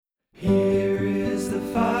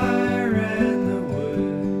fire and the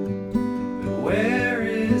wood, but where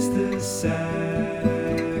is the sacrifice?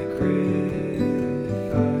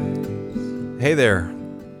 Hey there.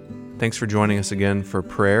 Thanks for joining us again for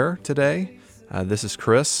prayer today. This is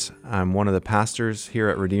Chris. I'm one of the pastors here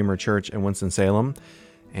at Redeemer Church in Winston-Salem,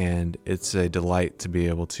 and it's a delight to be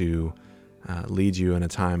able to lead you in a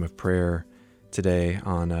time of prayer today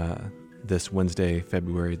on this Wednesday,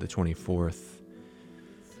 February the 24th.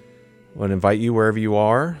 I want to invite you wherever you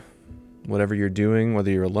are, whatever you're doing,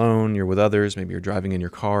 whether you're alone, you're with others, maybe you're driving in your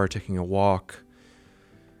car, taking a walk,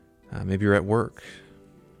 maybe you're at work,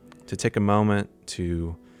 to take a moment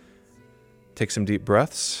to take some deep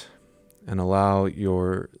breaths and allow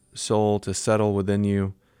your soul to settle within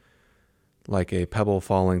you like a pebble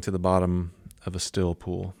falling to the bottom of a still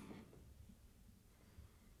pool.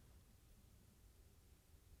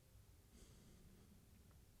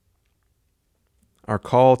 Our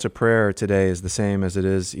call to prayer today is the same as it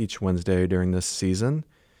is each Wednesday during this season,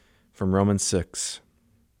 from Romans 6.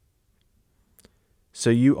 So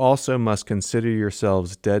you also must consider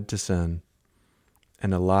yourselves dead to sin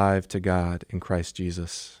and alive to God in Christ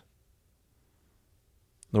Jesus.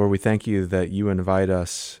 Lord, we thank you that you invite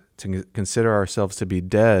us to consider ourselves to be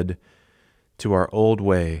dead to our old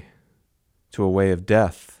way, to a way of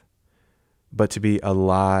death, but to be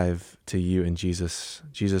alive to you in Jesus.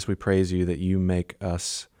 Jesus, we praise you that you make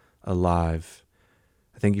us alive.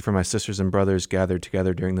 I thank you for my sisters and brothers gathered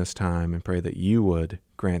together during this time and pray that you would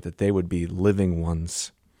grant that they would be living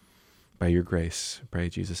ones by your grace. I pray,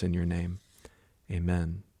 Jesus, in your name.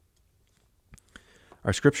 Amen.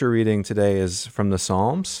 Our scripture reading today is from the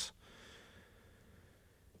Psalms.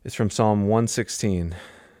 It's from Psalm 116.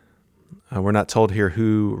 We're not told here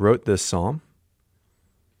who wrote this psalm,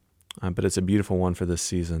 but it's a beautiful one for this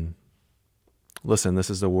season. Listen, this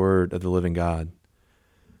is the word of the living God.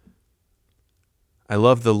 I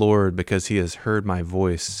love the Lord because he has heard my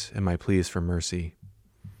voice and my pleas for mercy.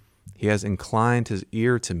 He has inclined his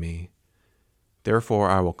ear to me. Therefore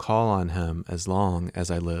I will call on him as long as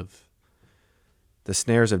I live. The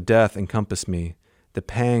snares of death encompass me. The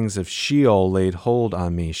pangs of Sheol laid hold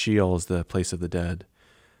on me. Sheol is the place of the dead.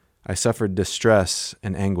 I suffered distress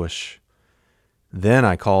and anguish. Then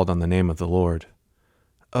I called on the name of the Lord.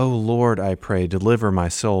 O Lord, I pray, deliver my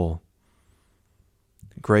soul.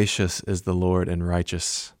 Gracious is the Lord and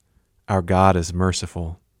righteous. Our God is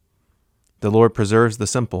merciful. The Lord preserves the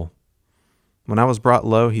simple. When I was brought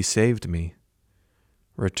low, he saved me.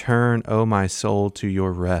 Return, O my soul, to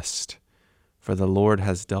your rest, for the Lord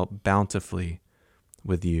has dealt bountifully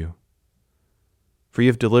with you. For you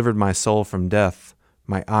have delivered my soul from death,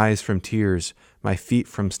 my eyes from tears, my feet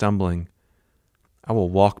from stumbling. I will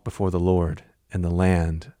walk before the Lord in the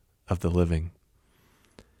land of the living.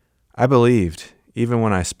 I believed, even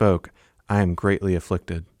when I spoke, I am greatly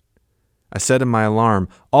afflicted. I said in my alarm,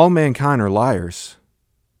 all mankind are liars.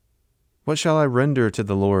 What shall I render to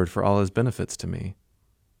the Lord for all his benefits to me?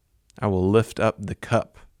 I will lift up the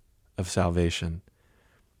cup of salvation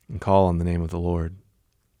and call on the name of the Lord.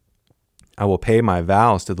 I will pay my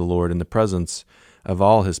vows to the Lord in the presence of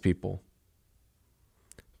all his people.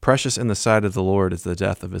 Precious in the sight of the Lord is the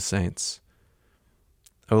death of his saints.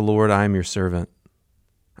 O Lord, I am your servant.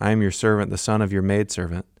 I am your servant, the son of your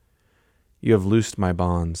maidservant. You have loosed my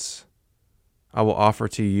bonds. I will offer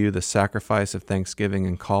to you the sacrifice of thanksgiving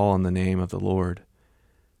and call on the name of the Lord.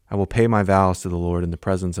 I will pay my vows to the Lord in the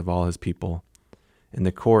presence of all his people, in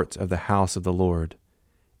the court of the house of the Lord.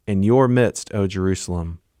 In your midst, O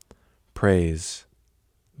Jerusalem, praise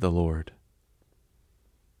the Lord.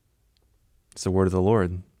 It's the word of the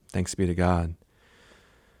Lord. Thanks be to God.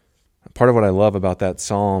 Part of what I love about that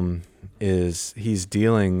psalm is he's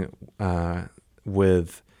dealing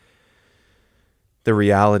with the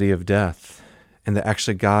reality of death and that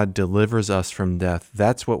actually God delivers us from death.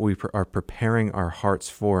 That's what we are preparing our hearts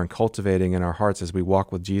for and cultivating in our hearts as we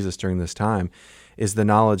walk with Jesus during this time, is the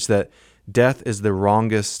knowledge that death is the wrong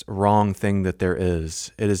thing that there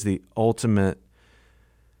is. It is the ultimate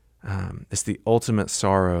it's the ultimate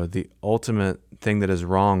sorrow, the ultimate thing that is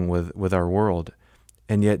wrong with our world.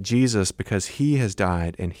 And yet Jesus, because he has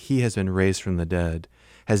died and he has been raised from the dead,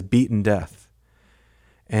 has beaten death.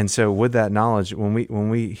 And so with that knowledge, when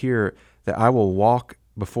we hear that I will walk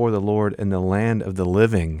before the Lord in the land of the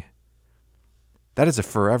living, that is a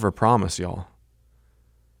forever promise, y'all.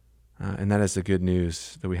 And that is the good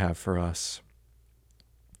news that we have for us.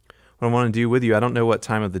 What I want to do with you, I don't know what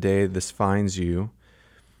time of the day this finds you,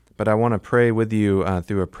 but I want to pray with you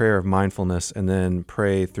through a prayer of mindfulness and then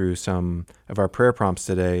pray through some of our prayer prompts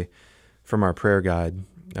today from our prayer guide,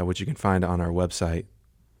 which you can find on our website,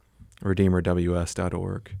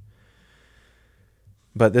 redeemerws.org.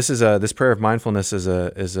 But this prayer of mindfulness is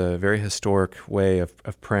a very historic way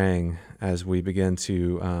of praying as we begin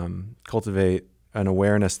to cultivate an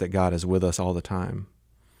awareness that God is with us all the time.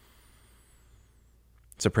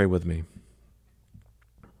 So pray with me.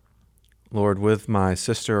 Lord, with my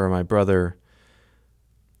sister or my brother,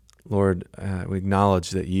 Lord, we acknowledge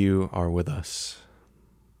that you are with us.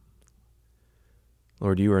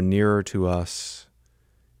 Lord, you are nearer to us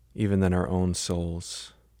even than our own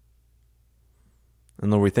souls. And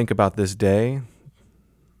Lord, we think about this day,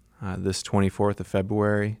 this 24th of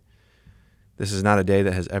February. This is not a day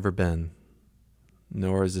that has ever been,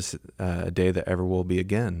 nor is this a day that ever will be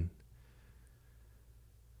again.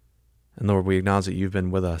 And Lord, we acknowledge that you've been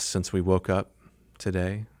with us since we woke up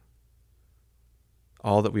today.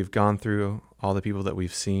 All that we've gone through, all the people that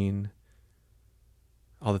we've seen,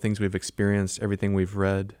 all the things we've experienced, everything we've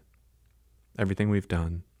read, everything we've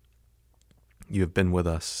done, you have been with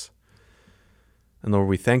us. And Lord,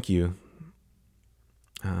 we thank you,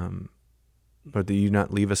 Lord, that you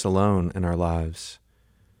not leave us alone in our lives.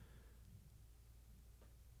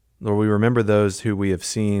 Lord, we remember those who we have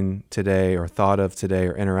seen today or thought of today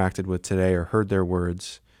or interacted with today or heard their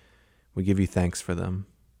words. We give you thanks for them.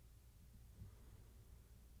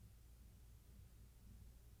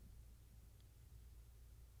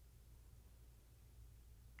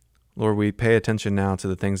 Lord, we pay attention now to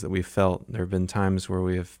the things that we've felt. There have been times where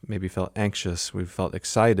we have maybe felt anxious, we've felt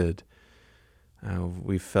excited,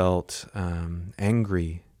 we've felt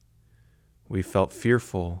angry, we've felt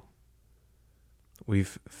fearful,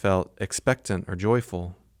 we've felt expectant or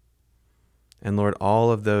joyful. And Lord, all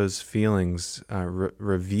of those feelings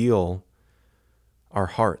reveal our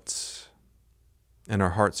hearts, and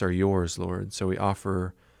our hearts are yours, Lord. So we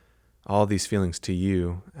offer all these feelings to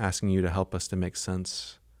you, asking you to help us to make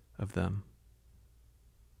sense of them.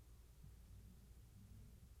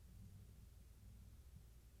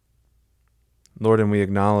 Lord, and we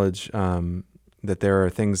acknowledge that there are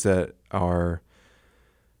things that are,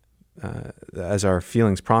 as our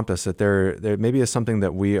feelings prompt us, that there maybe is something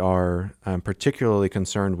that we are particularly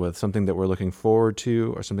concerned with, something that we're looking forward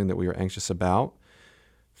to, or something that we are anxious about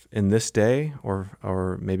in this day,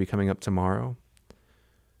 or maybe coming up tomorrow.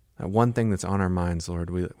 One thing that's on our minds,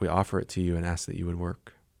 Lord, we offer it to you and ask that you would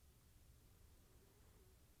work.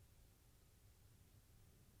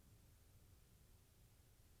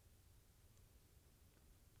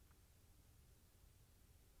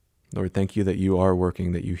 Lord, thank you that you are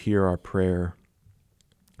working, that you hear our prayer.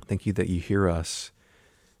 Thank you that you hear us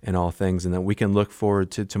in all things, and that we can look forward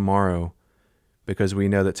to tomorrow because we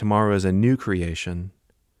know that tomorrow is a new creation,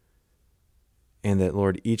 and that,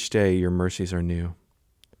 Lord, each day your mercies are new.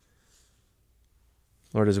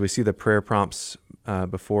 Lord, as we see the prayer prompts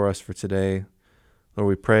before us for today, Lord,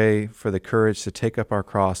 we pray for the courage to take up our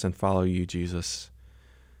cross and follow you, Jesus.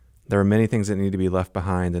 There are many things that need to be left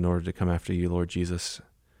behind in order to come after you, Lord Jesus.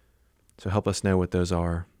 So help us know what those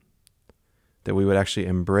are, that we would actually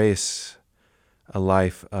embrace a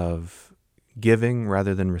life of giving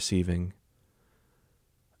rather than receiving,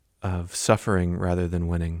 of suffering rather than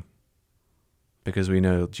winning, because we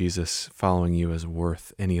know, Jesus, following you is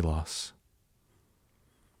worth any loss.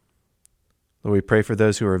 Lord, we pray for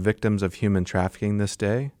those who are victims of human trafficking this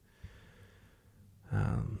day.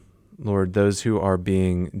 Lord, those who are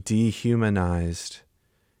being dehumanized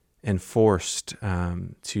and forced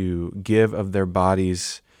to give of their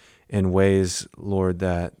bodies in ways, Lord,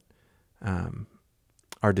 that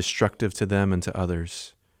are destructive to them and to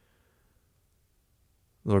others.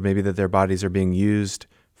 Lord, maybe that their bodies are being used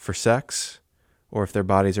for sex, or if their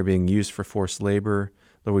bodies are being used for forced labor.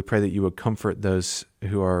 Lord, we pray that you would comfort those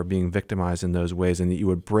who are being victimized in those ways, and that you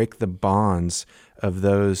would break the bonds of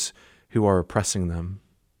those who are oppressing them.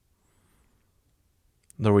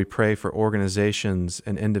 Lord, we pray for organizations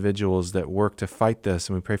and individuals that work to fight this,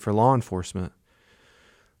 and we pray for law enforcement.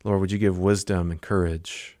 Lord, would you give wisdom and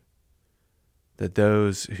courage that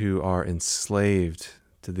those who are enslaved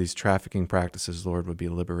to these trafficking practices, Lord, would be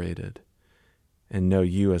liberated and know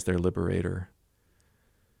you as their liberator.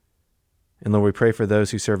 And Lord, we pray for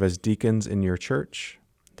those who serve as deacons in your church,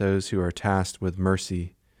 those who are tasked with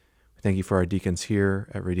mercy. We thank you for our deacons here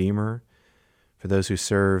at Redeemer, for those who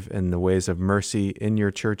serve in the ways of mercy in your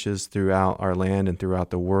churches throughout our land and throughout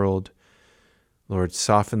the world. Lord,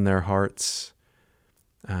 soften their hearts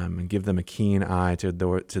and give them a keen eye to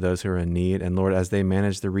those who are in need. And Lord, as they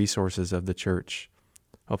manage the resources of the church,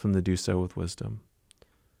 help them to do so with wisdom.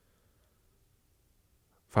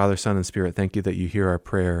 Father, Son, and Spirit, thank you that you hear our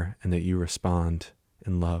prayer and that you respond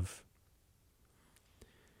in love.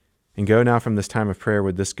 And go now from this time of prayer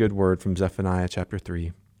with this good word from Zephaniah chapter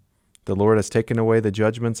 3. The Lord has taken away the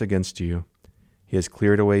judgments against you. He has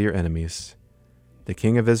cleared away your enemies. The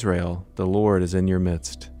King of Israel, the Lord, is in your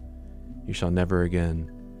midst. You shall never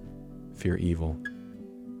again fear evil.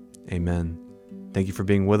 Amen. Thank you for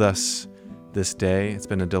being with us this day. It's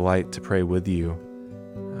been a delight to pray with you.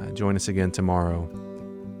 Join us again tomorrow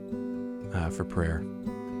for prayer.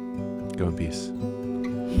 Go in peace.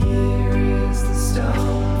 Here is the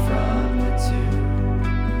stone from the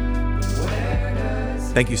tomb. Where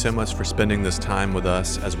does Thank you so much for spending this time with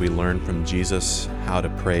us as we learn from Jesus how to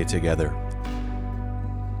pray together.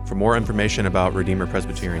 For more information about Redeemer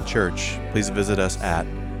Presbyterian Church, please visit us at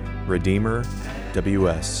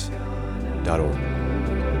redeemerws.org.